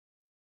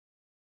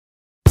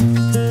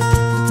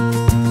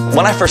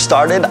When I first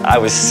started, I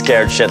was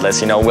scared shitless.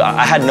 You know,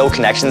 I had no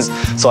connections,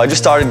 so I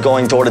just started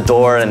going door to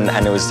door, and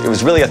it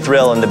was really a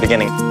thrill in the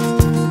beginning.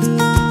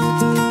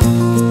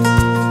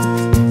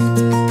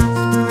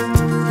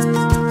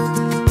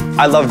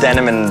 I love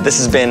denim, and this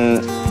has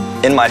been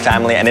in my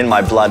family and in my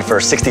blood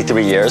for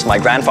 63 years. My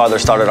grandfather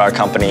started our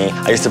company.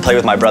 I used to play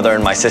with my brother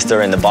and my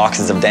sister in the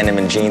boxes of denim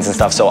and jeans and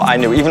stuff, so I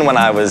knew even when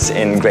I was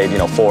in grade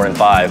 4 and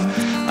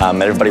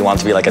 5, everybody wanted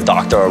to be like a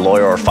doctor or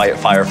lawyer or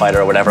firefighter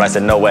or whatever. I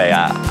said, no way,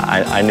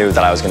 I knew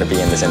that I was going to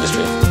be in this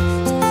industry.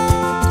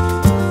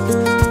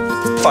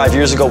 5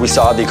 years ago, we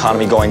saw the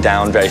economy going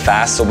down very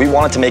fast, so we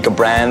wanted to make a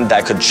brand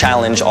that could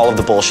challenge all of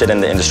the bullshit in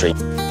the industry.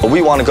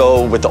 We want to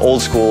go with the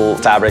old school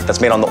fabric that's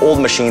made on the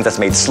old machines, that's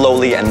made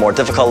slowly and more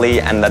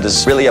difficultly, and that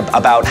is really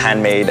about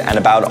handmade and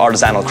about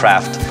artisanal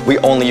craft. We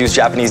only use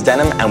Japanese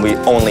denim, and we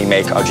only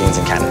make our jeans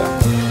in Canada.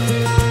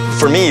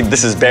 For me,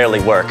 this is barely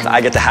work.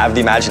 I get to have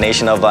the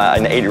imagination of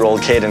an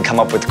 8-year-old kid and come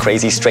up with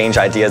crazy, strange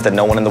ideas that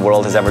no one in the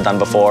world has ever done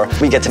before.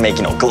 We get to make,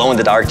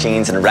 glow-in-the-dark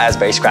jeans and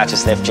raspberry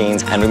scratch-and-sniff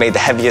jeans, and we made the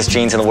heaviest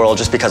jeans in the world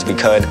just because we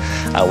could,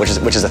 which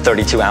is a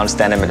 32-ounce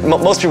denim.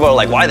 Most people are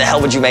like, why the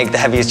hell would you make the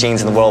heaviest jeans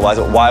in the world?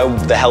 Why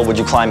the hell would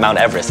you climb Mount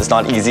Everest? It's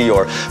not easy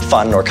or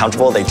fun or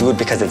comfortable. They do it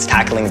because it's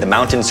tackling the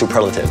mountain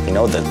superlative,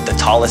 the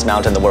tallest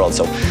mountain in the world.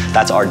 So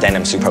that's our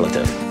denim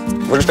superlative.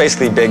 We're just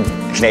basically big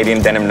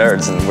Canadian denim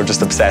nerds, and we're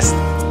just obsessed.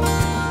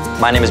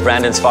 My name is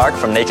Brandon Spark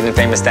from Naked and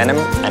Famous Denim,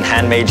 and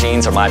handmade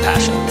jeans are my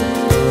passion.